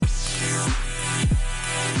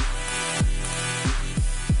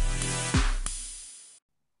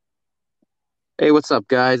Hey, what's up,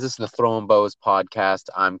 guys? This is the Throwing Bows podcast.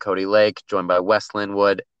 I'm Cody Lake, joined by Wes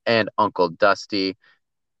Linwood and Uncle Dusty.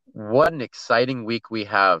 What an exciting week we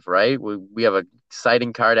have, right? We have an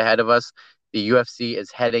exciting card ahead of us. The UFC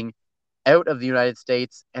is heading out of the United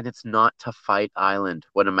States, and it's not to Fight Island.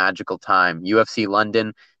 What a magical time. UFC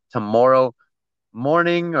London tomorrow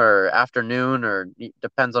morning or afternoon, or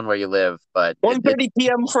depends on where you live, but One thirty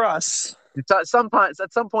p.m. for us. it's at some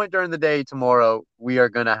point during the day tomorrow, we are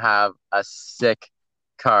going to have a sick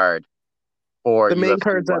card for The main UFC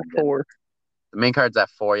card's at London. 4. The main card's at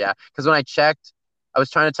 4, yeah. Because when I checked, I was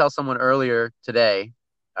trying to tell someone earlier today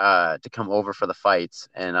to come over for the fights,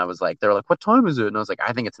 and I was like, they were like, "What time is it?" And I was like,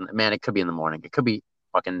 "I think man, it could be in the morning. It could be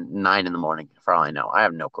fucking 9 in the morning for all I know. I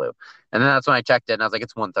have no clue." And then that's when I checked it, and I was like,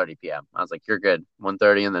 "It's 1:30 p.m." I was like, "You're good.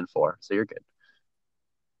 1:30 and then 4, so you're good."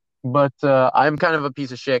 But I'm kind of a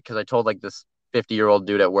piece of shit because I told like this 50-year-old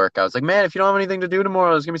dude at work, I was like, "Man, if you don't have anything to do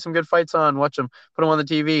tomorrow, there's gonna be some good fights on. Watch them. Put them on the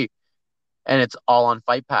TV." And it's all on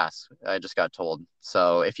Fight Pass. I just got told.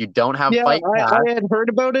 So if you don't have Yeah, Fight Pass, I had heard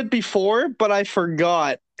about it before, but I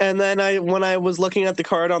forgot. And then when I was looking at the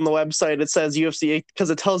card on the website, it says UFC because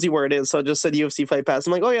it tells you where it is. So it just said UFC Fight Pass.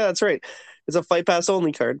 I'm like, oh yeah, that's right. It's a Fight Pass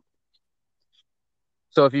only card.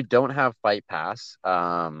 so if you don't have Fight Pass,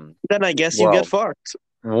 Then I guess you get well, fucked.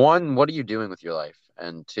 one, what are you doing with your life?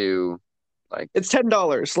 And two, like, It's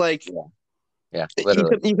 $10. Like yeah, yeah, you literally,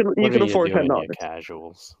 can you can you What are can you afford ten doing, you dollars.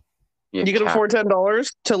 casuals? you You can can't. afford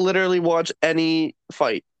 $10 to literally watch any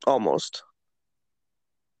fight almost.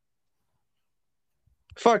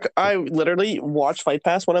 Fuck, I literally watch Fight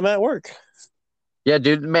Pass when I'm at work. Yeah,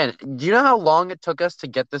 dude, man, do you know how long it took us to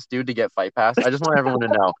get this dude to get Fight Pass? I just want everyone to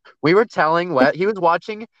know. We were telling Wet he was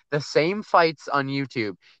watching the same fights on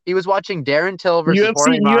YouTube. He was watching Darren Till versus UFC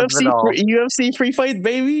Jorge Masvidal. UFC free fight,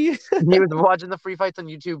 baby. He was watching the free fights on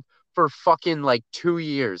YouTube for fucking like 2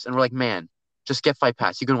 years. And we're like, man, just get Fight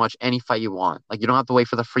Pass. You can watch any fight you want. Like, you don't have to wait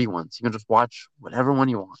for the free ones. You can just watch whatever one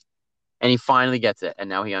you want. And he finally gets it. And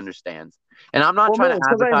now he understands. And I'm not Well, trying no, to it's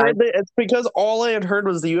because I advertise. heard that it's because all I had heard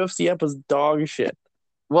was the UFC app was dog shit.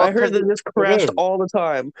 Well, I heard because that this it crashed is. all the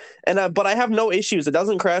time, and but I have no issues. It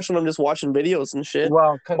doesn't crash when I'm just watching videos and shit.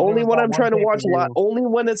 Well, because there Only was when that I'm one trying to pay per watch view. only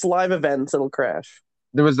when it's live events it'll crash.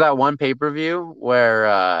 There was that one pay per view where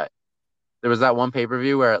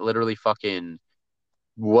it literally fucking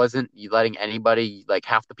wasn't letting anybody, like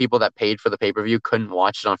half the people that paid for the pay per view couldn't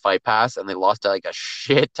watch it on Fight Pass, and they lost like a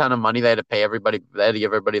shit ton of money. They had to pay everybody. They had to give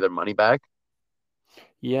everybody their money back.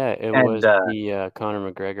 Yeah, it And was the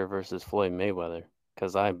Conor McGregor versus Floyd Mayweather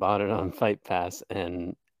because I bought it on Fight Pass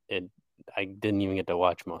and I didn't even get to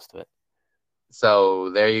watch most of it.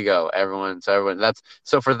 so there you go, everyone.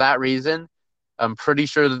 So for that reason, I'm pretty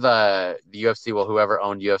sure the UFC, well, whoever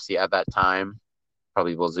owned UFC at that time,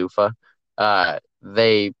 probably Will Zuffa,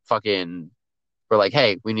 they fucking were like,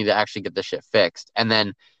 hey, we need to actually get this shit fixed. And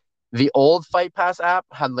then the old Fight Pass app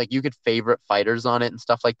had like you could favorite fighters on it and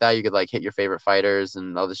stuff like that. You could like hit your favorite fighters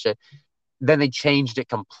and all this shit. Then they changed it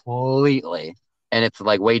completely, and it's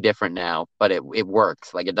like way different now. But it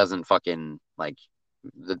works. Like it doesn't fucking like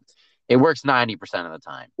it works 90% of the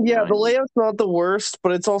time. You know Yeah, what I the mean? layout's not the worst,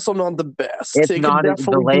 but it's also not the best. It's It could not the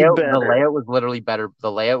definitely be layout. The better. layout was literally better.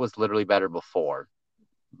 The layout was literally better before,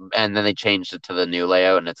 and then they changed it to the new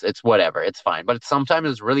layout, and it's whatever. It's fine, but sometimes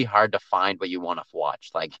it's really hard to find what you want to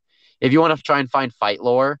watch. Like if you want to try and find fight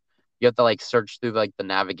lore, you have to like search through like the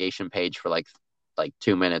navigation page for like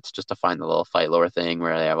 2 minutes just to find the little fight lore thing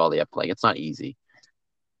where they have all the like. It's not easy.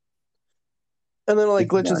 And then it like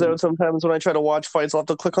It's not glitches easy. out sometimes when I try to watch fights. I'll have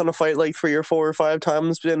to click on a fight like 3 or 4 or 5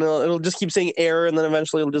 times, and it'll just keep saying error, and then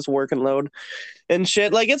eventually it'll just work and load and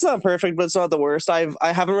shit. Like it's not perfect, but it's not the worst. I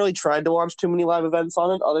haven't really tried to watch too many live events on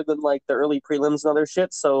it, other than like the early prelims and other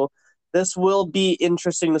shit. So this will be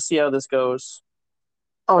interesting to see how this goes.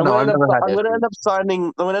 Oh I'm no, gonna I've end up never had I'm gonna issues. end up signing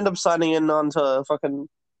I'm gonna end up signing in onto fucking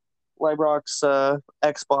Librox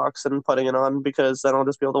Xbox and putting it on because then I'll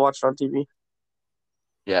just be able to watch it on TV.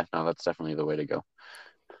 Yeah, no, that's definitely the way to go.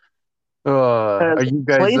 Are As you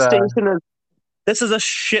guys? PlayStation is This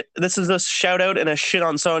is a shout out and a shit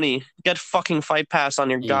on Sony. Get fucking Fight Pass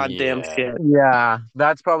on your goddamn Yeah. shit. Yeah,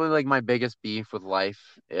 that's probably like my biggest beef with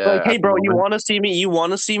life Like, hey, at the bro, you moment. want to see me? You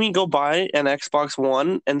want to see me go buy an Xbox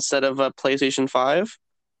One instead of a PlayStation 5?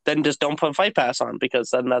 Then just don't put Fight Pass on because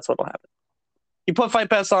then that's what'll happen. You put Fight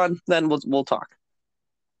Pass on, then we'll talk.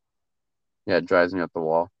 Yeah, it drives me up the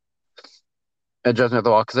wall. It drives me up the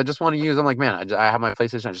wall because I just want to use. I'm like, man, I have my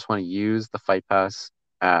PlayStation. I just want to use the Fight Pass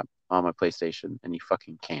app on my PlayStation, and you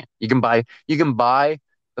fucking can't. You can buy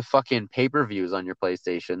the fucking pay-per-views on your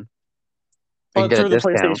PlayStation and But get a through the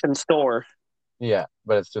discount. PlayStation Store. Yeah,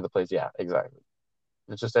 but it's through the place. Yeah, exactly.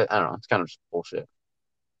 It's just I don't know. It's kind of just bullshit.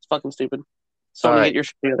 It's fucking stupid. So All to right. get your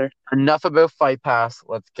shit together. Enough about Fight Pass.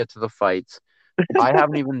 Let's get to the fights. I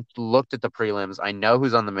haven't even looked at the prelims. I know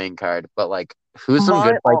who's on the main card, but like, who's some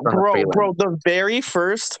good fights on the prelims? Bro, the very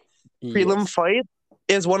first prelim fight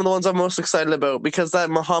is one of the ones I'm most excited about because that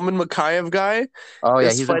Muhammad Makayev guy. Oh yeah,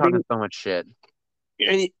 is he's been fighting. talking so much shit.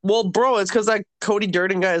 Well, bro, it's because that Cody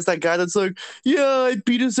Durden guy is that guy that's like, yeah, I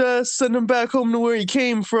beat his ass, send him back home to where he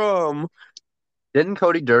came from. Didn't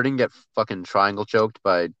Cody Durden get fucking triangle choked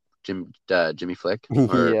by Jimmy Flick?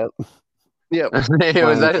 Yep. Yep. Was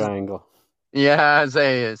that his... triangle. Yeah,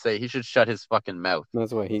 say he should shut his fucking mouth.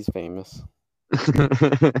 That's why he's famous.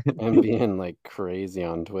 And being like crazy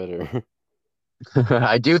on Twitter.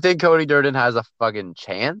 I do think Cody Durden has a fucking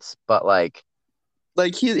chance, but like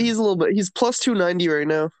he's a little bit. He's plus 290 right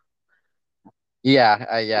now.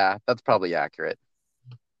 Yeah, that's probably accurate.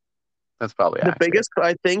 That's probably the accurate. Biggest.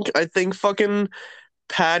 I think fucking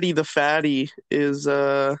Paddy the Fatty is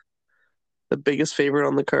the biggest favorite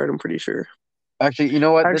on the card. I'm pretty sure. Actually, you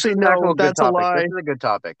know what? Actually, no, that's a lie. This is a good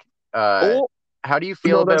topic. How do you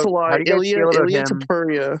feel about? That's a lie. How do you guys feel about Ilya him?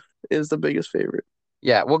 Topuria is the biggest favorite.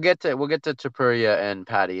 Yeah, we'll get to Topuria and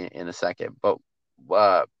Paddy in a second, but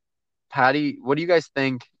Paddy, what do you guys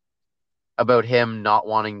think about him not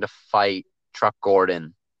wanting to fight Truck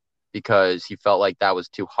Gordon because he felt like that was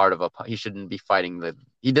too hard of a he shouldn't be fighting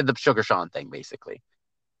he did the Sugar Sean thing basically.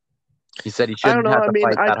 He said he shouldn't have to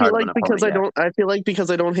fight that hard of an opponent. I feel like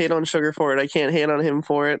because I don't hate on Sugar for it, I can't hate on him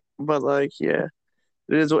for it. But like, yeah,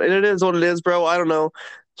 it is what it is, bro. I don't know.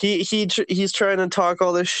 He's trying to talk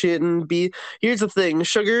all this shit and be. Here's the thing,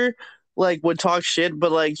 Sugar like would talk shit,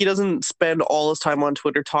 but like he doesn't spend all his time on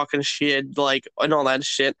Twitter talking shit like and all that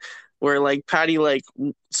shit. Where like Paddy like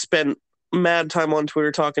spent mad time on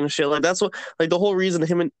Twitter talking shit. Like that's what like the whole reason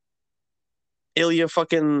him and Ilya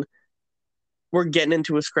fucking we're getting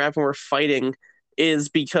into a scrap and we're fighting is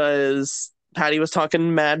because Paddy was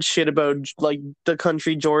talking mad shit about like the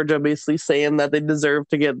country Georgia, basically saying that they deserve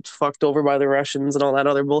to get fucked over by the Russians and all that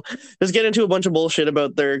other bull. Just get into a bunch of bullshit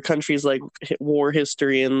about their country's like war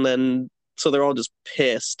history, and then so they're all just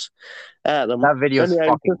pissed at them. That video is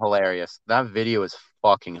fucking hilarious. That video is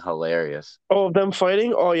fucking hilarious. Oh, of them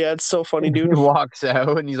fighting? Oh yeah, it's so funny, dude. He walks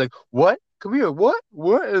out and he's like, "What? Come here, what?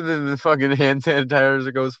 And then the fucking hand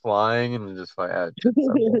sanitizer goes flying and just like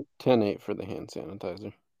 10-8 for the hand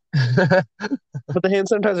sanitizer. But the hand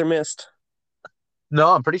sanitizer missed. No,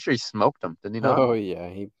 I'm pretty sure he smoked him, didn't he not? Oh yeah,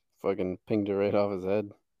 he fucking pinged it right off his head.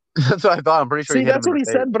 That's what I thought. I'm pretty sure. See, that's what he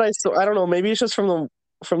said, but I don't know. Maybe it's just from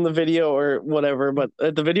the video or whatever. But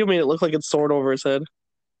the video made it look like it's soared over his head.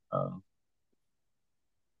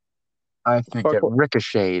 I think it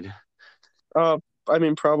ricocheted. I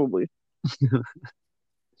mean, probably.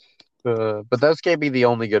 But those can't be the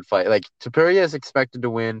only good fight. Like Topuria is expected to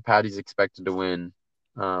win. Paddy's expected to win.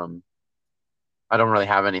 I don't really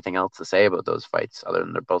have anything else to say about those fights other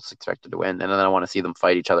than they're both expected to win, and then I want to see them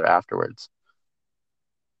fight each other afterwards.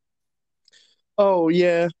 Oh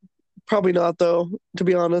yeah, probably not though. To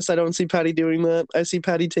be honest, I don't see Paddy doing that. I see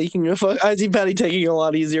Paddy taking a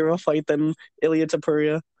lot easier of a fight than Ilya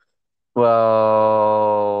Topuria.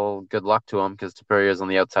 Well, good luck to him because Topuria is on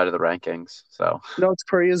the outside of the rankings. So no,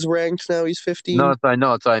 Topuria's ranked now. He's 15. No,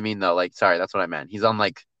 that's what I mean though. Like, sorry, that's what I meant. He's on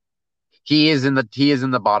like he is in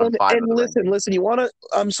the bottom 5. And listen. You want to?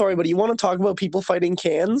 I'm sorry, but you want to talk about people fighting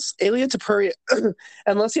cans? Ilya Topuria,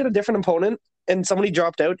 unless he had a different opponent and somebody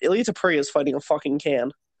dropped out, Ilya Topuria is fighting a fucking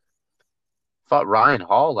can. Fought Ryan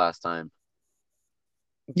Hall last time.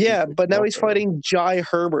 Yeah, but now he's fighting Jai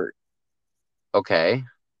Herbert. Okay.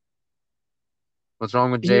 What's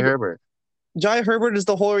wrong with Jai Herbert? Jai Herbert is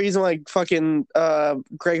the whole reason like fucking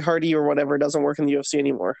Greg Hardy or whatever doesn't work in the UFC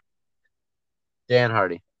anymore. Dan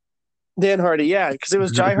Hardy, yeah, because it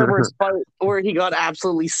was Jai Herbert's fight where he got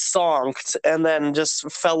absolutely sonked and then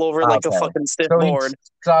just fell over like a fucking stiff board.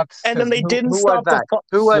 Sucks. And then they didn't stop the fight.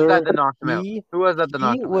 Who was that that knocked him out? Who was that that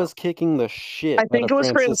knocked him out? He was kicking the shit. I think it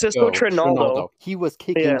was Francisco Trinaldo. He was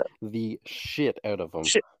kicking the shit out of him.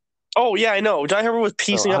 Shit. Oh yeah, I know. Jai Herbert was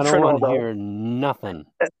piecing up Trinaldo. I don't want to hear nothing.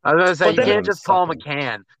 I was gonna say you can't just call him a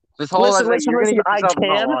can. This whole listen,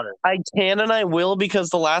 I can and I will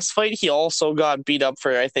because the last fight he also got beat up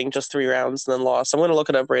for I think just 3 rounds and then lost. I'm gonna look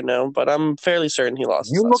it up right now, but I'm fairly certain he lost.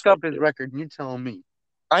 You look up his record and you tell me.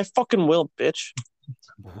 I fucking will, bitch.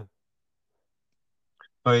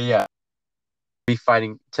 But yeah, be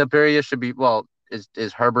fighting. Topuria should be. Well,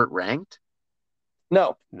 is Herbert ranked?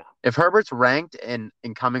 No. If Herbert's ranked and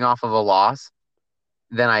coming off of a loss,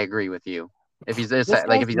 then I agree with you. If he's if he's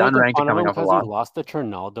unranked and coming off a loss, he lost to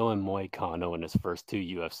Trinaldo and Moicano in his first 2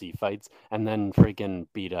 UFC fights, and then freaking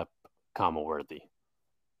beat up Kama Worthy.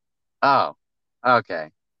 Oh, okay.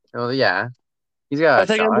 Well, yeah, he's I got a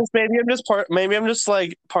think shot. maybe I'm just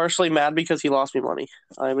like partially mad because he lost me money.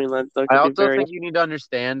 I mean that I could be also very. think you need to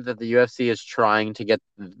understand that the UFC is trying to get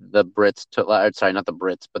the Brits to, sorry, not the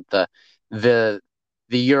Brits, but the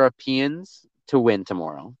the Europeans to win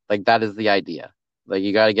tomorrow. Like that is the idea. Like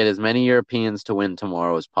you got to get as many Europeans to win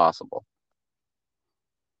tomorrow as possible.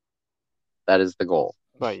 That is the goal.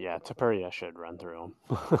 But yeah, Tapuria should run through him.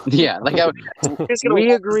 Yeah, like He's gonna we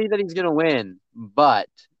win. agree that he's gonna win, but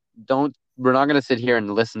don't. We're not gonna sit here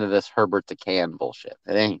and listen to this Herbert to can bullshit.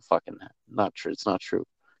 It ain't fucking not true. It's not true.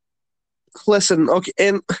 Listen, okay,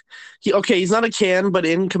 and he's not a can, but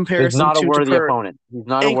He's not a worthy opponent. He's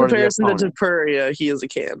not a in worthy comparison to opponent. Tupuria, he is a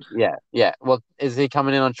can. Yeah, yeah. Well, is he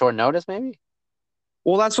coming in on short notice? Maybe.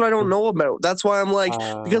 Well, that's what I don't know about. That's why I'm like,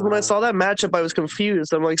 because when I uh, saw that matchup, I was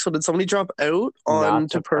confused. I'm like, so did somebody drop out not on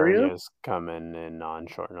Tupuria? Tapuria's coming in on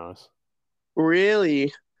short notice.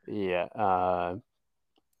 Really? Yeah.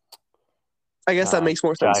 I guess that makes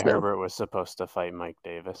more sense Jai now. Herbert was supposed to fight Mike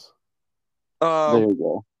Davis. There you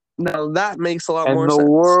go. No, that makes a lot And more the sense.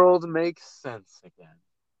 world makes sense again.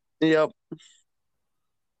 Yep.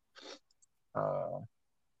 So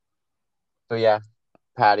yeah,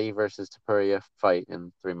 Patty versus Tapuria fight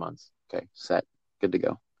in 3 months. Okay, set, good to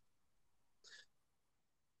go.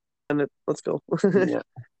 Let's go. Yeah.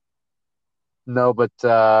 No, but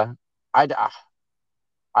I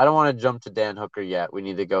don't want to jump to Dan Hooker yet. We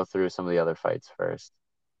need to go through some of the other fights first.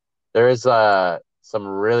 There is some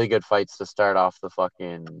really good fights to start off the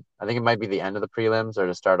fucking. I think it might be the end of the prelims or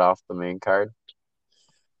to start off the main card.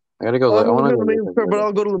 I gotta go look. I want to go look at But the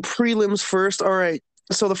I'll go to the prelims first. All right.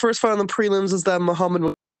 So the first fight on the prelims is that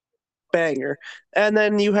Muhammad banger, and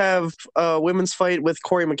then you have a women's fight with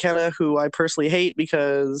Corey McKenna, who I personally hate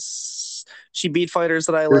because she beat fighters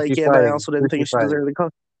that I like, and I also didn't think she deserved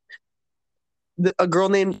a girl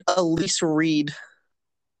named Elise Reed.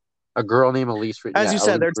 A girl named Elise Reed. As Yeah, you said,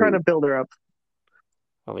 Elise they're trying Reed. to build her up.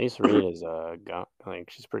 Elise Reed is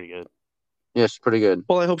she's pretty good. Yeah, she's pretty good.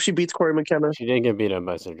 Well, I hope she beats Corey McKenna. She did get beat up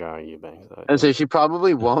by Sijara Eubanks. And so she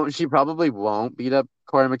probably won't. She probably won't beat up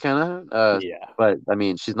Corey McKenna. Yeah, But I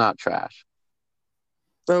mean, she's not trash.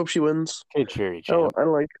 I hope she wins. okay, cheery champ. I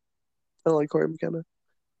like Corey McKenna.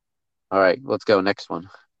 All right, let's go. Next one.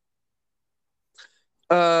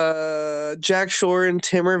 Jack Shore and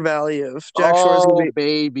Timur Valiev. Jack Shore is gonna be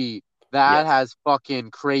baby. That has fucking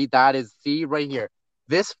great. That is, see right here.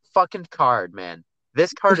 This fucking card, man.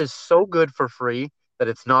 This card is so good for free that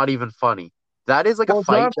it's not even funny. That is like a it's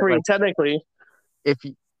fight. not free, Like, technically. if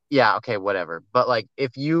you, yeah, okay, whatever. But like,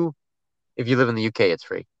 if you live in the UK, it's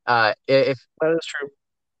free. If That is true.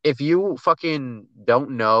 you fucking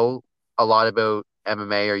don't know a lot about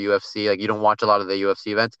MMA or UFC, like you don't watch a lot of the UFC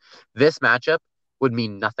events, this matchup would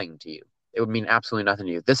mean nothing to you. It would mean absolutely nothing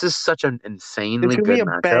to you. This is such an insanely It's gonna good be a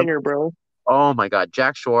matchup. banger, bro. Oh my God.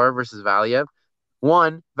 Jack Shore versus Valiev.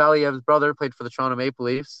 One, Valiev's brother played for the Toronto Maple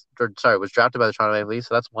Leafs. Was drafted by the Toronto Maple Leafs.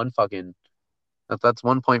 So that's 1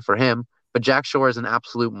 point for him. But Jack Shore is an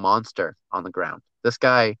absolute monster on the ground. This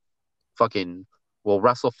guy fucking will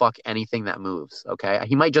wrestle fuck anything that moves. Okay.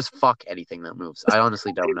 He might just fuck anything that moves. I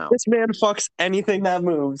honestly don't know. This man fucks anything that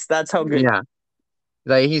moves. That's how good. Yeah.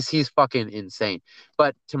 Like he's fucking insane.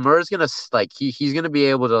 But Timur's gonna like he's gonna be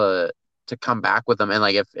able to come back with him, and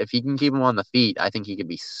like if he can keep him on the feet, I think he could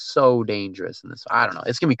be so dangerous in this. I don't know.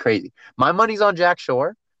 It's gonna be crazy. My money's on Jack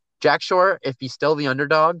Shore. Jack Shore, if he's still the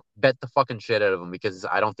underdog, bet the fucking shit out of him because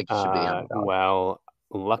I don't think he should be the underdog. Well,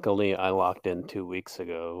 luckily I locked in 2 weeks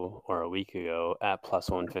ago or a week ago at plus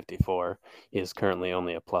 154. He is currently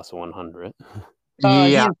only a plus 100.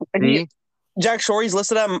 Yeah. Jack Shore, he's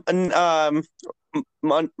listed at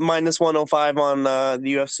minus 105 on the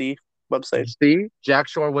UFC website. See, Jack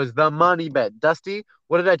Shore was the money bet. Dusty,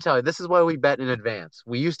 what did I tell you? This is why we bet in advance.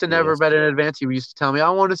 We used to never bet in advance. You used to tell me, I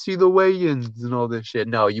want to see the weigh-ins and all this shit.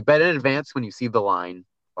 No, you bet in advance when you see the line.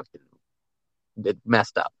 Fucking, it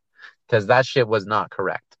messed up because that shit was not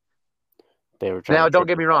correct. They were trying. Now, don't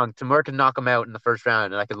get me wrong. Timur could knock him out in the first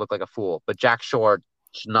round, and I could look like a fool. But Jack Shore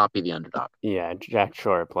should not be the underdog. Yeah, Jack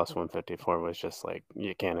Shore plus 154 was just like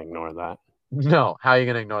you can't ignore that. No, how are you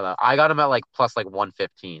gonna ignore that? I got him at like plus like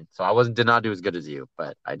 115, so I did not do as good as you,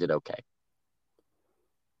 but I did okay.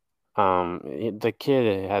 The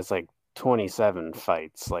kid has like 27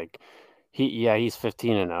 fights. Like he's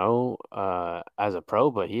 15-0 as a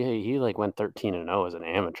pro, but he like went 13-0 as an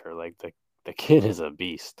amateur. Like the kid is a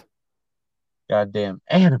beast. Goddamn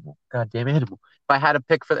animal. If I had a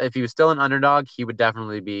pick if he was still an underdog, he would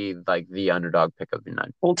definitely be like the underdog pick of the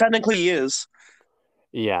night. Well, technically he is.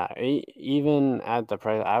 Yeah, even at the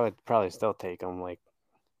price, I would probably still take him. Like,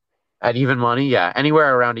 At even money, yeah,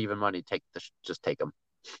 anywhere around even money, just take them.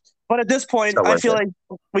 But at this point, So I worth feel it.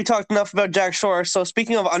 like we talked enough about Jack Shore. So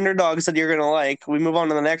speaking of underdogs that you're going to like, we move on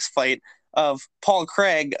to the next fight of Paul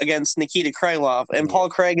Craig against Nikita Krylov. And Paul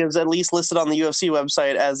Craig is at least listed on the UFC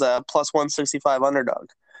website as a plus 165 underdog.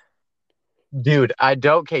 Dude, I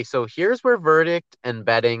don't. Okay, so here's where verdict and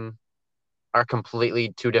betting are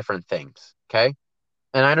completely two different things. Okay,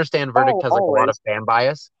 and I understand verdict Oh, has like a lot of always. fan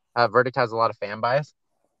bias. Verdict has a lot of fan bias,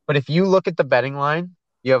 but if you look at the betting line,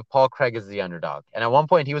 you have Paul Craig as the underdog, and at one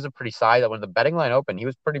point he was a pretty side that when the betting line opened, he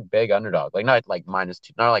was pretty big underdog, like not like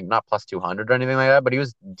 -2, not plus 200 or anything like that, but he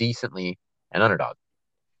was decently an underdog.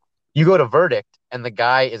 You go to verdict, and the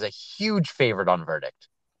guy is a huge favorite on verdict.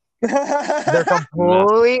 They're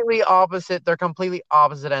completely opposite. They're completely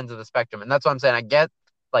opposite ends of the spectrum. And that's what I'm saying. I get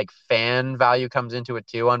like fan value comes into it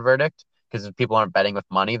too on verdict because people aren't betting with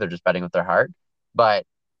money. They're just betting with their heart. But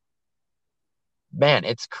man,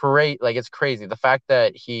 it's great. Like it's crazy. The fact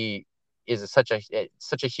that he is such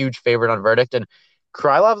a huge favorite on verdict and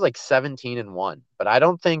Krylov's like 17-1. But I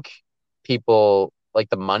don't think people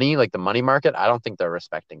like the money market. I don't think they're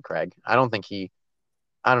respecting Craig. I don't think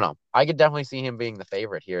I don't know. I could definitely see him being the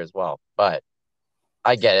favorite here as well. But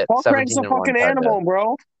I get it. Paul Craig's a 17-1's fucking animal,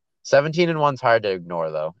 bro. 17-1's hard to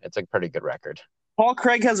ignore though. It's a pretty good record. Paul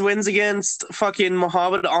Craig has wins against fucking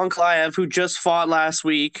Muhammad Ankalaev, who just fought last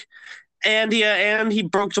week. And he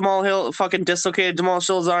broke fucking dislocated Jamal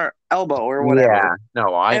Hill's elbow or whatever. Yeah.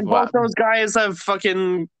 No, and both those guys have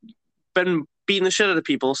fucking been beating the shit out of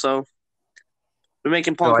people, so they're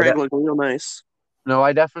making Paul Craig look real nice. No,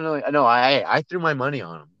 I definitely I threw my money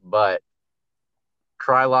on him, but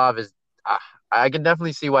Krylov is I can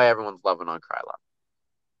definitely see why everyone's loving on Krylov.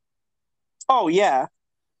 Oh yeah.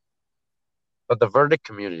 But the verdict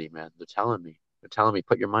community, man, they're telling me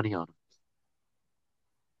put your money on him.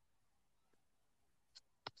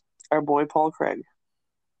 Our boy Paul Craig.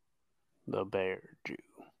 The Bear Jew.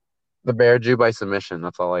 The Bear Jew by submission.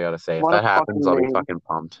 That's all I gotta say. What if that happens, I'll be fucking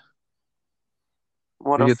pumped.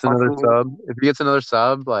 What if he gets another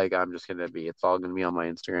sub, like I'm just gonna be. It's all gonna be on my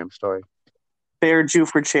Instagram story. Bear Jew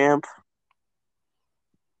for champ.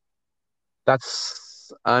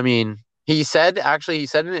 I mean, he said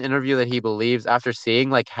in an interview that he believes after seeing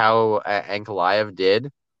like how Ankalaev did,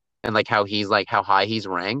 and like how high he's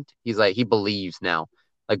ranked, he's like he believes now.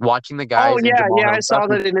 Like watching the guys. Oh yeah, I saw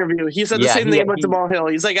that interview. He said the same thing about Jamal Hill.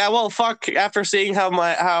 He's like, well, fuck. After seeing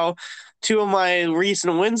how two of my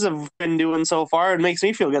recent wins have been doing so far, it makes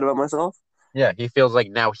me feel good about myself. Yeah, he feels like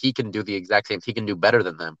now he can do the exact same. He can do better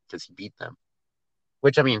than them because he beat them.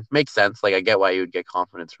 Which I mean makes sense. Like I get why you would get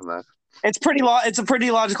confidence from that. It's a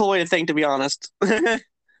pretty logical way to think, to be honest. The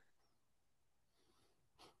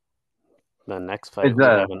next fight, we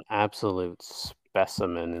have an absolute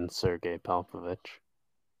specimen in Sergey Pavlovich.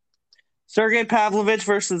 Sergey Pavlovich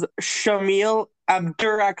versus Shamil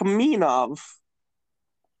Abdurakhimov.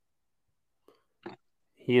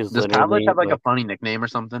 Does Pavlovich have like a funny nickname or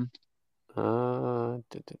something? I don't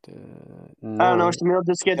know. Shamil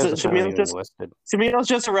just gets it. Shamil's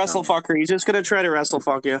just a wrestle fucker. He's just gonna try to wrestle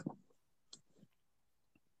fuck you.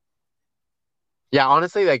 Yeah,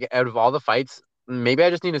 honestly, like out of all the fights, maybe I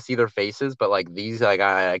just need to see their faces, but like these, like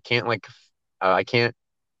I can't I can't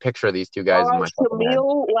picture these two guys in my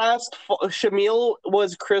Shamil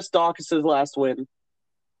was Chris Dawkins' last win.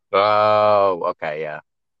 Oh, okay, yeah.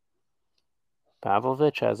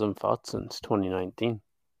 Pavlovich hasn't fought since 2019.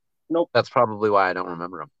 Nope. That's probably why I don't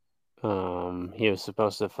remember him. He was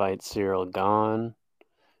supposed to fight Cyril Gahn,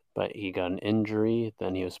 but he got an injury.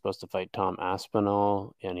 Then he was supposed to fight Tom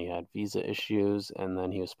Aspinall, and he had visa issues. And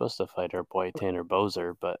then he was supposed to fight our boy Tanner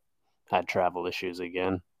Boser, but had travel issues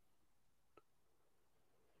again.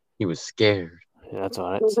 He was scared. That's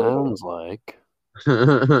what it sounds like.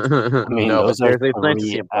 I mean, those are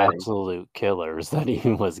three absolute killers that he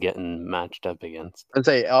was getting matched up against. I'd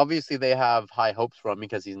say obviously they have high hopes for him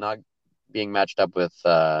because he's not being matched up with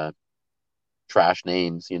trash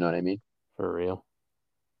names. You know what I mean? For real.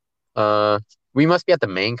 We must be at the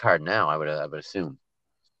main card now. I would assume.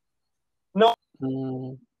 No.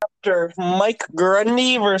 After Mike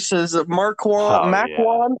Grundy versus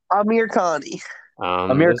Makwan Amirkhani.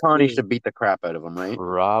 Amirkhani should beat the crap out of him, right?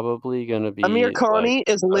 Probably going to be. Amirkhani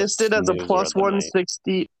is listed as a plus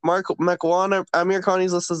 160. Amirkhani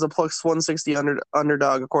is listed as a plus 160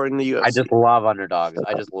 underdog according to UFC. I just love underdogs.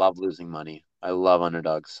 I just love losing money. I love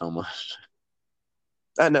underdogs so much.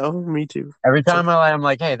 I know, me too. Every time I'm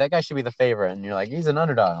like, hey, that guy should be the favorite, and you're like, he's an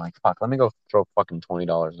underdog. I'm like, fuck, let me go throw fucking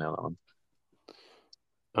 $20 now on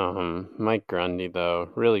him. Mike Grundy though,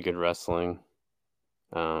 really good wrestling.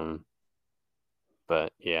 But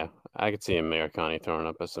but yeah, I could see Amirkhani throwing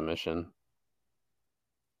up a submission.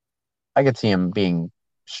 I could see him being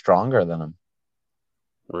stronger than him.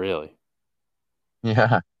 Really?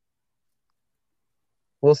 Yeah.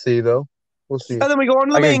 We'll see, though. We'll see. And then we go on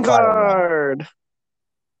to the I main can try on that. card.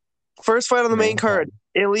 First fight on the main Main card.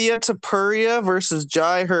 Ilya Tapuria versus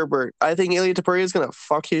Jai Herbert. I think Ilya Tapuria is gonna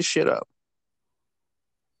fuck his shit up.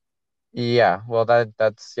 Yeah, well,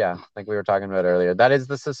 that's like we were talking about earlier. That is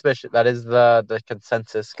the suspicion. That is the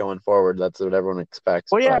consensus going forward. That's what everyone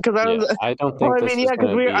expects. Well, yeah, But because I Yeah, was. I don't Well, think I this mean, is yeah,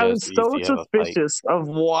 because going to be I as was so easy of a fight. suspicious of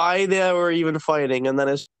why they were even fighting, and then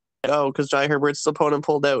it's because Jai Herbert's opponent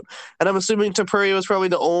pulled out, and I'm assuming Tapuria was probably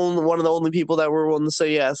one of the only people that were willing to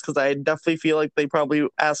say yes, because I definitely feel like they probably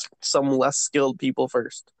asked some less skilled people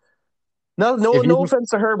first. No, if you offense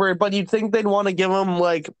to Herbert, but you'd think they'd want to give him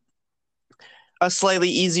like a slightly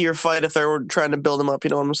easier fight if they were trying to build him up. You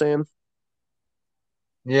know what I'm saying?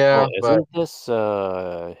 yeah, Well, but isn't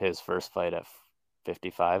this his first fight at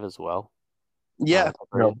 55 as well? Yeah,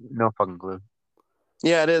 no fucking clue.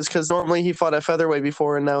 yeah, it is because normally he fought at featherweight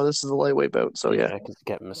before, and now this is a lightweight bout. So yeah. because he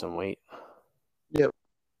kept missing weight. Yep.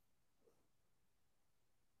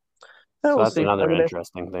 So we'll that's see. another I mean,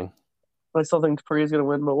 interesting thing. I still think Tapuria's gonna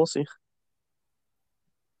win, but we'll see.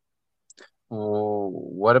 Oh,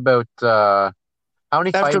 what about how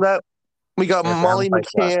many After fights? that, we got Yeah, so how many Molly fights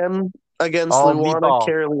left? McCann against Oh, Luana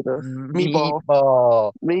Carolina.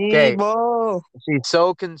 Meatball. Okay, Meatball. she's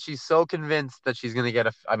so convinced that she's gonna get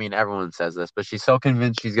a. I mean, everyone says this, but she's so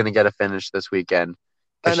convinced she's gonna get a finish this weekend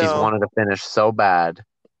I because she's know. wanted a finish so bad,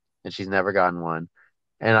 and she's never gotten one.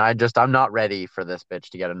 And I'm not ready for this bitch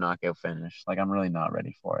to get a knockout finish. Like, I'm really not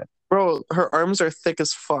ready for it. Bro, her arms are thick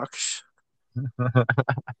as fuck.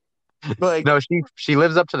 Like, No, she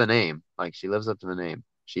lives up to the name. Like, she lives up to the name.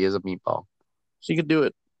 She is a meatball. she could do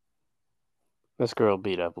it. This girl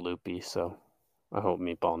beat up Loopy, so I hope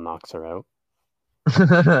Meatball knocks her out.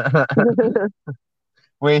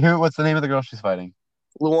 Wait, what's the name of the girl she's fighting?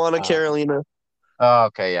 Luana Carolina. Oh,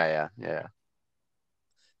 okay, yeah.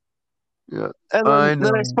 And then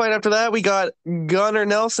the next fight after that, we got Gunnar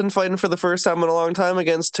Nelson fighting for the first time in a long time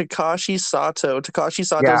against Takashi Sato. Takashi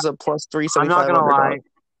Sato is a plus 375.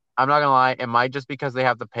 I'm not gonna lie. It might just because they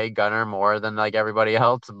have to pay Gunnar more than like everybody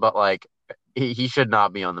else, but like he should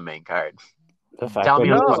not be on the main card. The fact that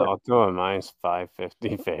he was also a minus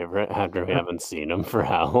 550 favorite after we haven't seen him for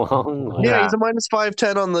how long? Like, yeah, he's a minus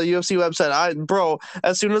 510 on the UFC website. Bro,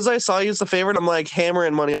 as soon as I saw he was the favorite, I'm like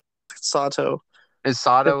hammering money on Sato. Is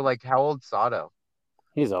Sato like how old? Sato?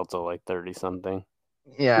 He's also like 30 something.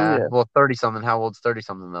 Yeah, well, 30 something. How old's 30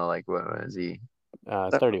 something though? Like, what is he?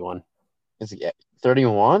 31. Is he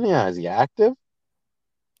 31? Yeah, is he active?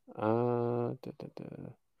 Let's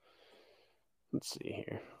see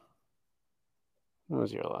here. When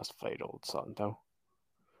was your last fight, old Santo?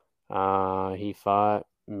 He fought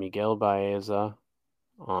Miguel Baeza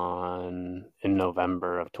in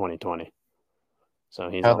November of 2020. So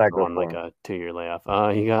he's also on like a 2-year layoff.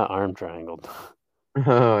 He got arm triangled.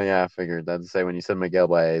 Oh yeah, I figured that. To say when you said Miguel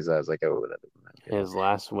Baeza, I was like, oh, that doesn't matter. His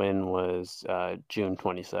last win was June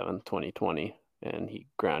 27th, 2020, and he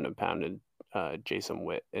ground and pounded Jason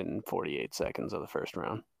Witt in 48 seconds of the first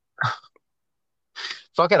round.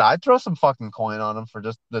 Fuck it, I'd throw some fucking coin on him for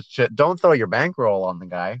just the shit. Don't throw your bankroll on the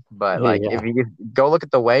guy, but like if you go look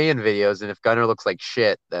at the weigh-in videos, and if Gunnar looks like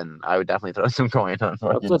shit, then I would definitely throw some coin on.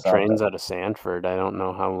 Also trains out of Sanford. I don't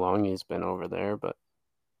know how long he's been over there, but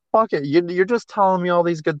fuck it, you're just telling me all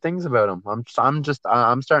these good things about him. I'm starting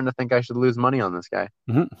to think I should lose money on this guy.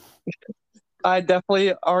 Mm-hmm. I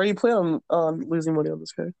definitely already plan on losing money on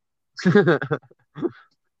this guy.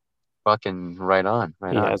 Fucking right on.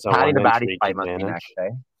 Has Patty the Batty fight must be next day.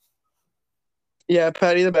 Yeah,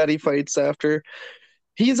 Patty the Batty fights after.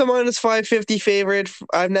 He's a minus 550 favorite.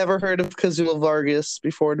 I've never heard of Kazula Vargas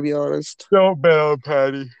before, to be honest. Don't bet on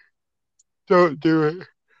Patty. Don't do it.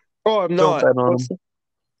 Oh, I'm not. Don't bet on him.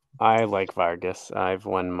 I like Vargas. I've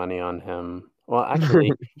won money on him. Well,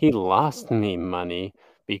 actually, he lost me money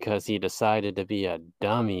because he decided to be a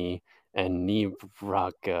dummy and knee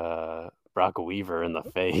Brock Weaver in the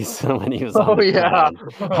face when he was on the ground.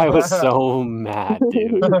 I was so mad,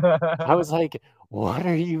 dude. I was like, what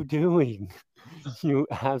are you doing? You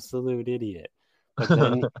absolute idiot. But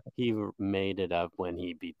then he made it up when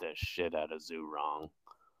he beat the shit out of Zhu Rong.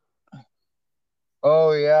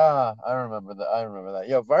 Oh yeah, I remember that.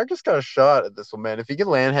 Yo, Vargas got a shot at this one, man. If he could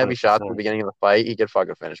land heavy 100%. Shots at the beginning of the fight, he could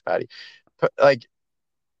fucking finish Patty. Like,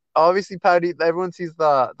 obviously, Patty. Everyone sees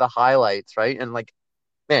the highlights, right? And like,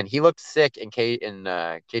 man, he looked sick in Cage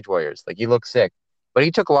Warriors. Like, he looked sick, but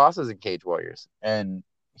he took losses in Cage Warriors, and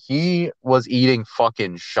he was eating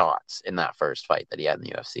fucking shots in that first fight that he had in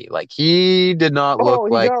the UFC. Like he did not look Oh,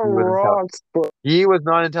 he like got rocked. But he was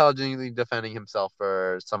not intelligently defending himself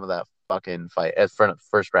for some of that fucking fight for the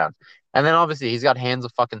first round. And then obviously he's got hands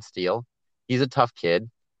of fucking steel. He's a tough kid,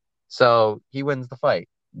 so he wins the fight.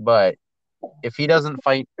 But if he doesn't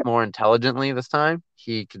fight more intelligently this time,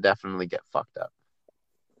 he could definitely get fucked up.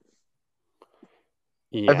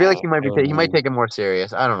 I feel like Yeah, he might take it more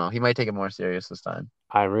serious. I don't know. He might take it more serious this time.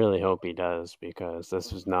 I really hope he does, because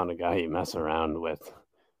this was not a guy you mess around with.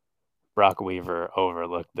 Brock Weaver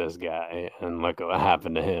overlooked this guy, and look what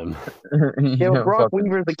happened to him. yeah, Brock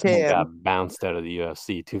Weaver's the He can. got bounced out of the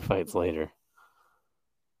UFC 2 fights later.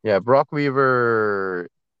 Yeah, Brock Weaver.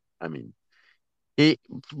 I mean,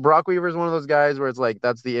 Brock Weaver is one of those guys where it's like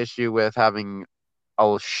that's the issue with having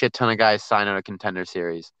a shit ton of guys sign on a Contender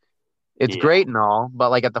Series. It's great and all,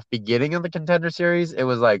 but like at the beginning of the Contender Series, it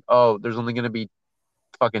was like, oh, there's only going to be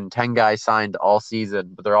fucking 10 guys signed all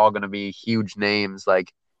season, but they're all going to be huge names.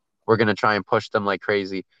 Like, we're going to try and push them like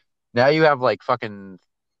crazy. Now you have like fucking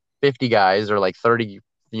 50 guys or like 30,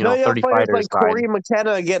 30 fighters like signed. Corey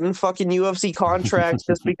McKenna getting fucking UFC contracts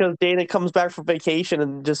just because Dana comes back from vacation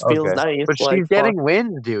and just feels nice. But like, she's getting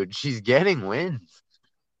wins, dude. She's getting wins.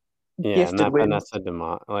 Yeah, Gifted not wins. Vanessa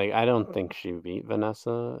DeMott. Like, I don't think she beat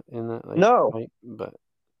Vanessa in that fight, but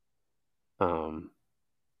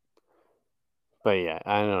yeah,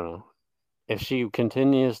 I don't know. If she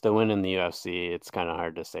continues to win in the UFC, it's kind of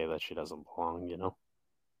hard to say that she doesn't belong, you know?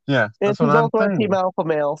 Yeah, and she's also a Team Alpha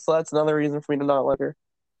male, so that's another reason for me to not like her.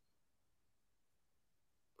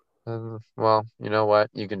 Well, you know what?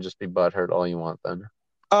 You can just be butthurt all you want then.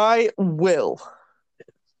 I will.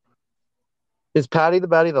 Is Paddy the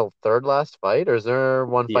Baddy the third last fight, or is there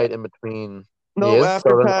one fight in between? No,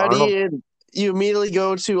 after Paddy, you immediately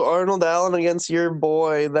go to Arnold Allen against your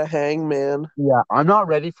boy, the Hangman. Yeah, I'm not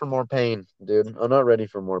ready for more pain, dude. I'm not ready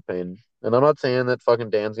for more pain. And I'm not saying that fucking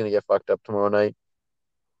Dan's going to get fucked up tomorrow night.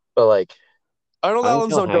 But, like... Arnold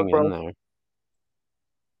Allen's no joke, bro. There.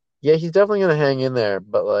 Yeah, he's definitely going to hang in there.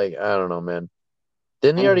 But, like, I don't know, man.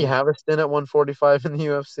 Didn't he already have a stint at 145 in the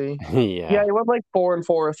UFC? Yeah, he went like 4-4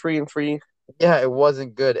 or 3-3. Yeah, it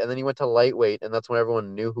wasn't good. And then he went to lightweight, and that's when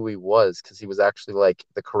everyone knew who he was because he was actually, like,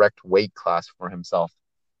 the correct weight class for himself.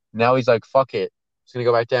 Now he's like, fuck it. He's going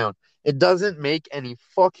to go back down. It doesn't make any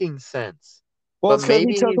fucking sense. Well, it's because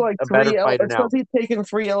he took like 3 L's. It's because he's taken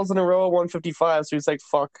 3 L's in a row at 155, so he's like,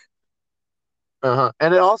 fuck. And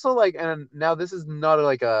it also, like, and now this is not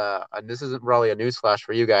like this isn't really a newsflash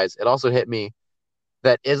for you guys. It also hit me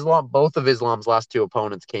that both of Islam's last 2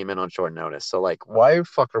 opponents came in on short notice. So, like, why the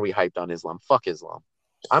fuck are we hyped on Islam? Fuck Islam.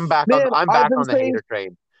 I'm back on the hater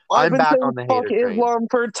train. I'm back on the hater train. Fuck Islam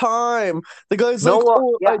for time. The guy's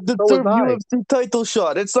like, the third UFC title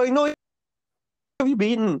shot. It's like, no, have you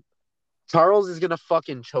beaten? Charles is gonna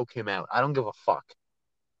fucking choke him out. I don't give a fuck.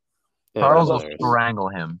 Charles will strangle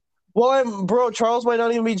him. Well, bro, Charles might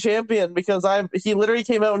not even be champion because he literally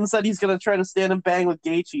came out and said he's gonna try to stand and bang with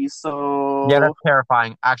Gaethje. So yeah, that's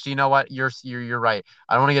terrifying. Actually, you know what? You're right.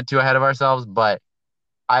 I don't want to get too ahead of ourselves, but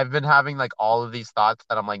I've been having like all of these thoughts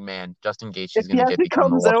that I'm like, man, Justin Gaethje is gonna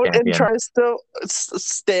become the world champion. If he comes out and tries to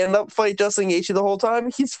stand up fight Justin Gaethje the whole time,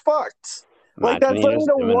 he's fucked. Like that's literally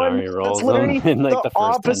the one. That's literally the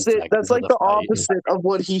opposite. That's like the opposite of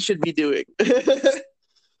what he should be doing.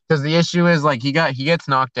 Because the issue is like he gets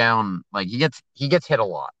knocked down, like he gets hit a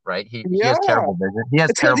lot, right? He has terrible vision. He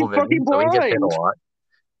has terrible vision, so he gets hit a lot.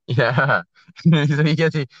 Yeah, so he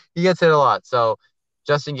gets hit a lot. So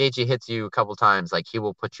Justin Gaethje hits you a couple times, like he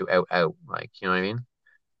will put you out, like you know what I mean.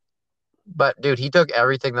 But dude, he took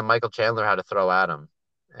everything that Michael Chandler had to throw at him,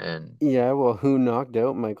 and yeah, well, who knocked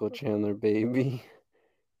out Michael Chandler, baby?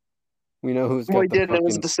 We know who's got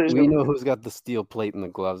we know who's got the steel plate in the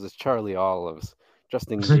gloves. It's Charlie Olives.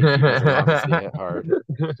 Justin Gaethje doesn't obviously hit hard.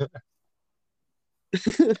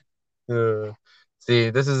 See,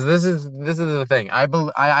 this is the thing. I'm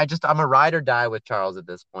a ride or die with Charles at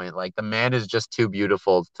this point. Like the man is just too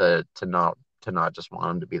beautiful to not just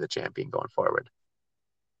want him to be the champion going forward.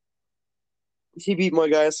 He beat my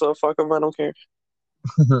guy, so fuck him. I don't care.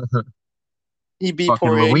 He beat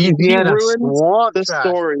Poirier. Louisiana swamp the trash.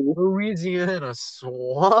 Story. Louisiana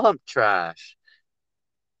swamp trash.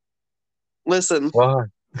 Listen. What?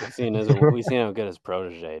 We seen how good his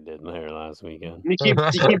protege did there last weekend. You keep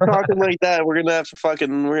talking like that, we're gonna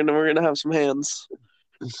have some hands.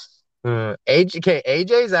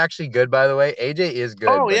 AJ is actually good, by the way. AJ is good.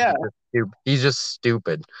 Oh yeah, he's just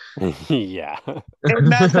stupid. Yeah. And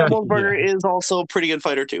Matt Semelsberger is also a pretty good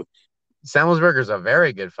fighter too. Semelsberger's a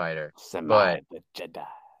very good fighter. The Jedi.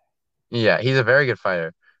 Yeah, he's a very good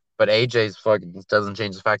fighter. But AJ's fucking doesn't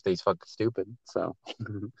change the fact that he's fucking stupid. So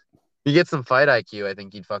you get some fight IQ, I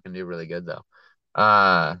think he'd fucking do really good though.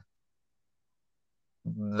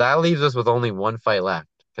 That leaves us with only one fight left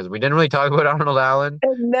because we didn't really talk about Arnold Allen.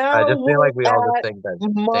 And I now just feel like we all we're just at think that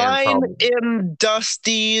Dan's mine probably. and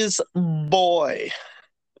Dusty's boy.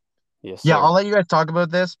 Yes, Yeah, sir. I'll let you guys talk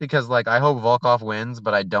about this because like I hope Volkov wins,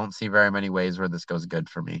 but I don't see very many ways where this goes good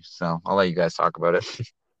for me. So I'll let you guys talk about it.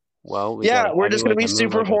 Well, we Yeah, got a we're just gonna heavyweight be that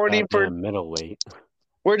moves super like a horny for. goddamn middleweight.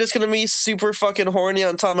 We're just gonna be super fucking horny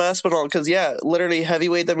on Tom Aspinall because literally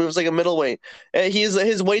heavyweight that moves like a middleweight.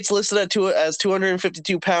 His weight's listed at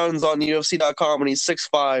 252 pounds on UFC.com, and he's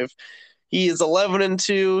 6'5". He is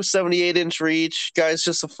 11-2, 78-inch reach. Guy's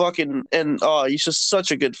just a fucking he's just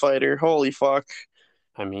such a good fighter. Holy fuck!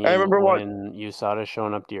 I mean, I remember when USADA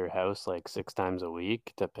showing up to your house like 6 times a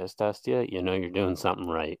week to piss test you, you know you're doing something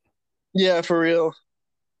right. Yeah, for real.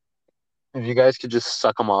 If you guys could just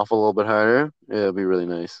suck him off a little bit harder, it'd be really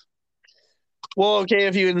nice. Well, okay,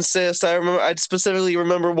 if you insist. I specifically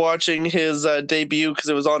remember watching his debut because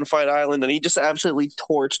it was on Fight Island, and he just absolutely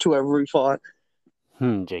torched whoever he fought.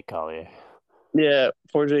 Jake Collier. Yeah,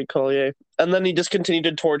 poor Jake Collier. And then he just continued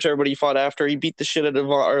to torch everybody he fought after. He beat the shit out of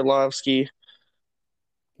Arlovsky.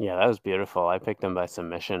 Yeah, that was beautiful. I picked him by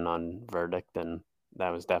submission on verdict, and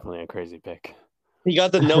that was definitely a crazy pick. He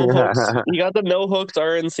got the no hooks. He got the no hooks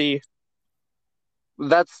RNC.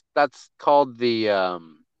 That's called the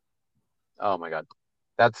oh my god.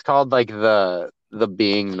 That's called like the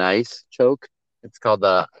being nice choke. It's called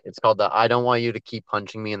the I don't want you to keep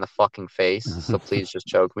punching me in the fucking face, so please just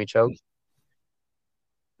choke me choke.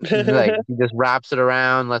 Like he just wraps it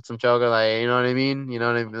around, lets him choke it, like you know what I mean? You know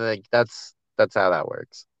what I mean? Like that's how that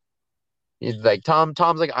works. He's like Tom's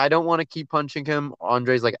like, I don't want to keep punching him.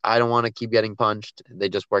 Andre's like, I don't want to keep getting punched. They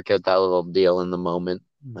just work out that little deal in the moment.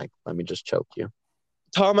 Like, let me just choke you.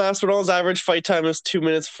 Tom Aspinall's average fight time is 2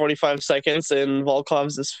 minutes 45 seconds, and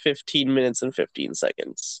Volkov's is 15 minutes and 15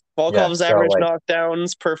 seconds. Volkov's average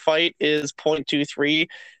knockdowns per fight is 0.23.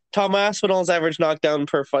 Tom Aspinall's average knockdown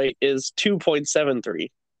per fight is 2.73.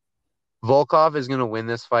 Volkov is gonna win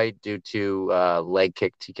this fight due to leg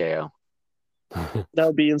kick TKO. That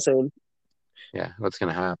would be insane. Yeah, what's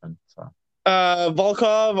gonna happen? So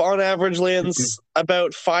Volkov on average lands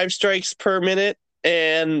about 5 strikes per minute,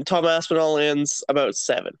 and Tom Aspinall lands about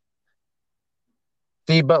 7.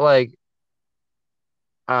 See, but like,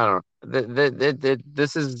 I don't know.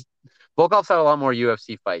 This is Volkov's had a lot more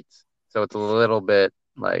UFC fights, so it's a little bit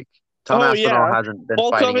like Tom Aspinall hasn't been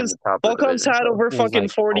fighting in the top of the Volkov's had over fucking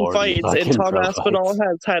like 40 fights, and Tom Aspinall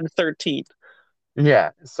has had 13.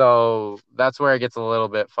 Yeah, so that's where it gets a little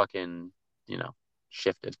bit fucking,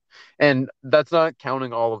 shifted. And that's not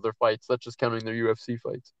counting all of their fights. That's just counting their UFC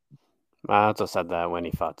fights. I also said that when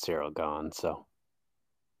he fought Cyril Gahn, so.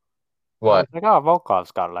 What? Like,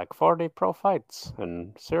 Volkov's got like 40 pro fights,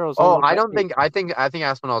 and Cyril's. I think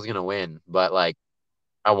Aspinall's gonna win, but like,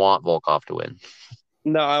 I want Volkov to win.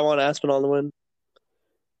 No, I want Aspinall to win.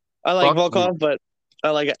 I like Volkov, but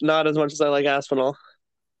I like it not as much as I like Aspinall.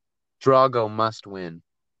 Drago must win.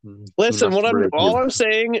 Listen, all I'm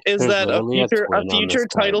saying is that a future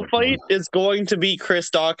title fight is going to be Chris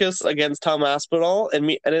Daukaus against Tom Aspinall,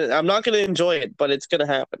 and I'm not going to enjoy it, but it's going to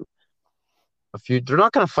happen. They're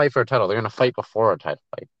not going to fight for a title. They're going to fight before a title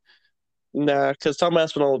fight. Nah, because Tom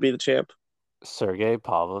Aspinall will be the champ. Sergey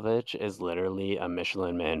Pavlovich is literally a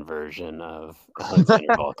Michelin Man version of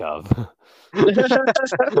Alexander Volkov.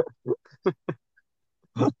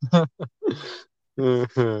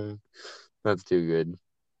 That's too good.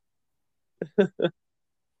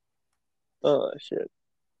 Oh shit!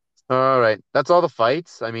 All right, that's all the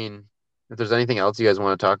fights. I mean, if there's anything else you guys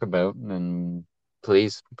want to talk about, then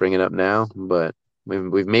please bring it up now. But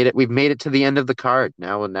we've made it. We've made it to the end of the card.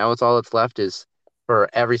 Now it's all that's left is for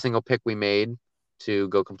every single pick we made to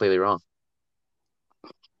go completely wrong.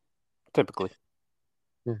 Typically.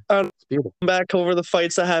 Yeah, it's beautiful. Back over the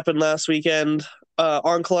fights that happened last weekend.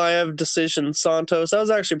 Ankalaev decision Santos. That was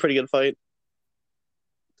actually a pretty good fight.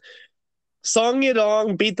 Song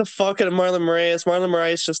Yadong beat the fuck out of Marlon Moraes. Marlon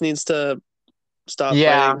Moraes just needs to stop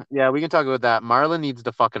fighting. Yeah, we can talk about that. Marlon needs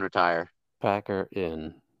to fucking retire. Packer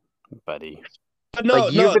in, buddy. But no,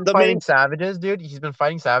 you've been fighting savages, dude. He's been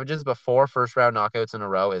fighting savages, but 4 first-round knockouts in a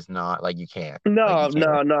row is not like you can't. No,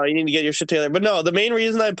 you need to get your shit together. But no, the main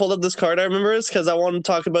reason I pulled up this card, I remember, is because I wanted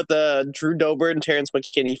to talk about the Drew Dober and Terrence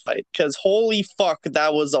McKinney fight. Because holy fuck,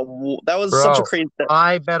 that was such a crazy.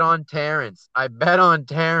 I bet on Terrence.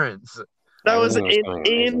 That was an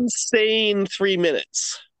insane 3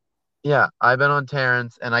 minutes. Yeah, I bet on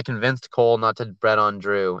Terrence, and I convinced Cole not to bet on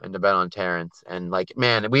Drew and to bet on Terrence. And like,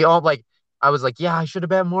 man, we all like I was like, yeah, I should have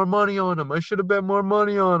bet more money on him. And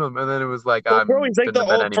then it was like, Well, bro, he's like shouldn't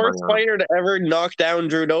the have bet any money first on him. fighter to ever knock down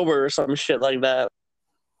Drew Dober or some shit like that.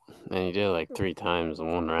 And he did it like 3 times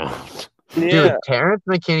in one round. Yeah. Dude, Terrence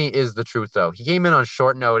McKinney is the truth, though. He came in on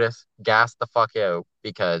short notice, gassed the fuck out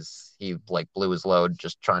because he like blew his load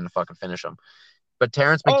just trying to fucking finish him. But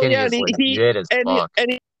Terrence McKinney is legit as fuck.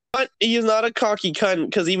 He's not a cocky cunt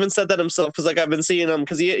because he even said that himself. Because like I've been seeing him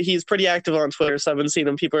because he's pretty active on Twitter, so I've been seeing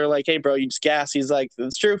him. People are like, "Hey, bro, you just gas." He's like,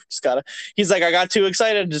 "It's true. Just gotta." He's like, "I got too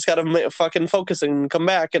excited. Just gotta fucking focus and come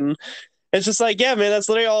back." And it's just like, yeah, man, that's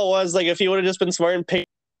literally all it was. Like if he would have just been smart and patient,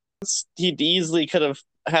 he easily could have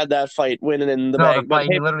had that fight winning in the bag. But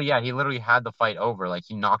he literally had the fight over. Like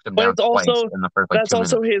he knocked him But down it's also twice in the first like that's 2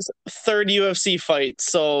 minutes. also his third UFC fight.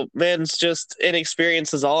 So man's just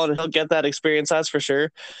inexperience is all, and he'll get that experience. That's for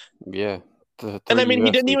sure. Yeah. And I mean,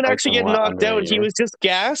 he didn't even actually get knocked out. He was was just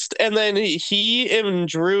gassed. And then he and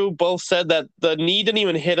Drew both said that the knee didn't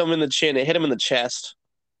even hit him in the chin; it hit him in the chest.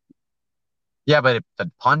 Yeah, but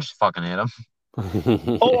the punch fucking hit him.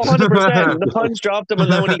 Oh, 100%. The punch dropped him,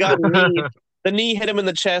 and then when he got the knee hit him in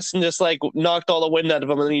the chest and just like knocked all the wind out of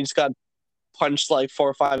him, and then he just got punched like 4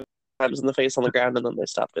 or 5 times in the face on the ground, and then they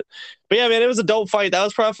stopped it. But yeah, man, it was a dope fight. That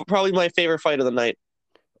was probably my favorite fight of the night.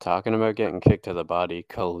 Talking about getting kicked to the body,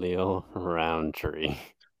 Khalil Roundtree.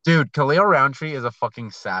 Dude, Khalil Roundtree is a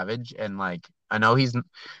fucking savage, and like I know he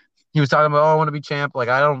was talking about, oh, I want to be champ. Like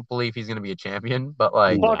I don't believe he's gonna be a champion, but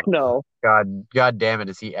like, fuck no. God damn it,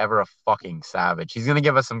 is he ever a fucking savage? He's gonna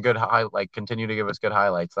give us some good continue to give us good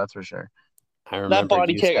highlights. That's for sure. I remember that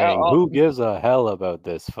body kick. Saying, who gives a hell about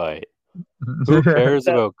this fight? Who cares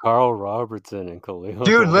about Carl Robertson and Khalil?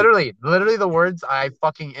 Dude, literally the words I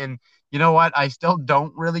fucking, and you know what? I still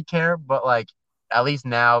don't really care, but like at least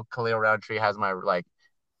now Khalil Roundtree has my like.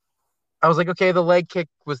 I was like, okay, the leg kick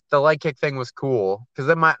thing was cool because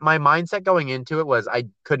then my mindset going into it was I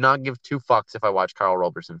could not give 2 fucks if I watched Carl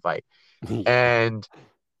Roberson fight, and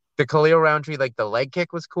the Khalil Roundtree like the leg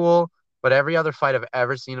kick was cool, but every other fight I've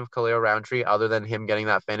ever seen of Khalil Roundtree other than him getting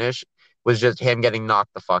that finish was just him getting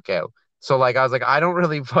knocked the fuck out. So like I was like, I don't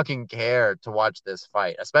really fucking care to watch this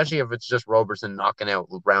fight, especially if it's just Roberson knocking out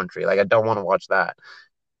Roundtree. Like I don't want to watch that.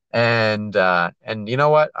 And you know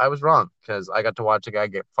what? I was wrong because I got to watch a guy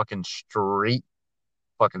get fucking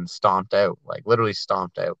fucking stomped out, like literally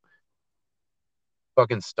stomped out.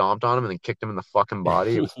 Fucking stomped on him and then kicked him in the fucking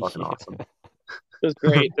body. It was fucking awesome. It was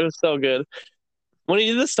great. It was so good. When he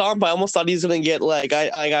did the stomp, I almost thought he was gonna get like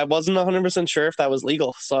I wasn't 100% sure if that was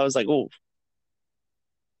legal, so I was like, oh.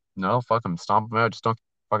 No, fuck him, stomp him out. Just don't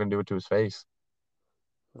fucking do it to his face.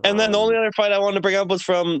 And then the only other fight I wanted to bring up was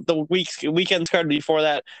from the weekend's card before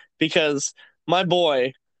that, because my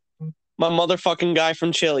boy, my motherfucking guy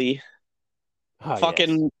from Chile,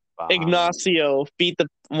 fucking yes. Ignacio beat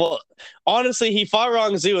honestly, he fought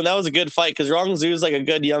Rong Zhu, and that was a good fight because Rong Zhu is like a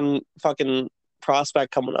good young fucking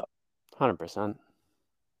prospect coming up. 100%.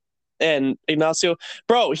 And Ignacio,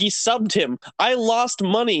 bro, he subbed him. I lost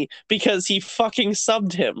money because he fucking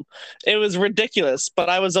subbed him. It was ridiculous, but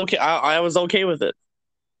I was okay. I was okay with it.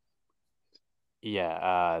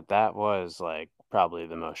 Yeah, that was like probably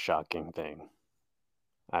the most shocking thing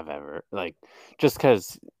I've ever just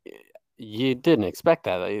because you didn't expect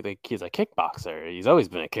that. Like he's a kickboxer. He's always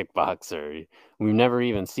been a kickboxer. We've never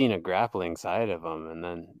even seen a grappling side of him, and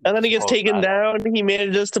then he gets taken down. He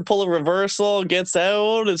manages to pull a reversal, gets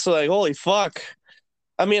out. It's like holy fuck.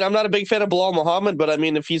 I mean, I'm not a big fan of Bilal Muhammad, but I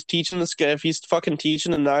mean, if he's teaching this guy, if he's fucking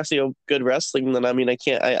teaching Ignacio good wrestling, then I mean, I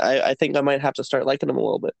can't. I think I might have to start liking him a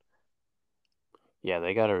little bit. Yeah,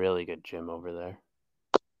 they got a really good gym over there.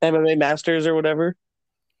 MMA Masters or whatever.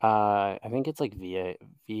 I think it's like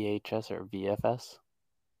VHS or VFS,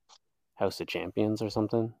 House of Champions or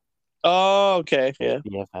something. Oh, okay, yeah.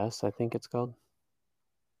 VFS, I think it's called.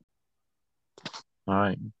 All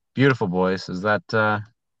right, beautiful boys. Is that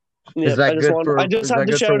is that good? I just have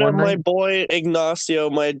to shout out my boy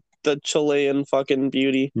Ignacio, the Chilean fucking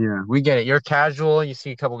beauty. Yeah, we get it. You're casual. You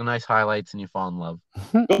see a couple of nice highlights, and you fall in love.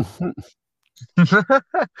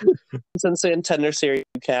 Since the Contender Series,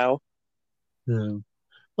 cow. Yeah.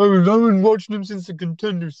 I've been watching him since the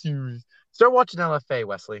Contender Series. Start watching LFA,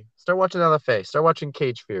 Wesley. Start watching LFA. Start watching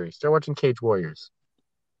Cage Fury. Start watching Cage Warriors.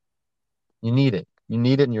 You need it. You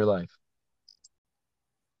need it in your life.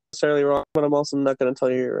 Necessarily wrong, but I'm also not going to tell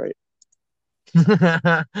you you're right.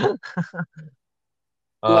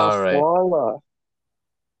 All right. All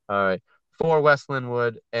right. For Wes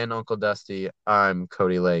Linwood and Uncle Dusty, I'm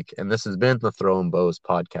Cody Lake, and this has been the Throw 'em Bows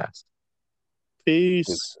podcast.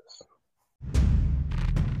 Peace.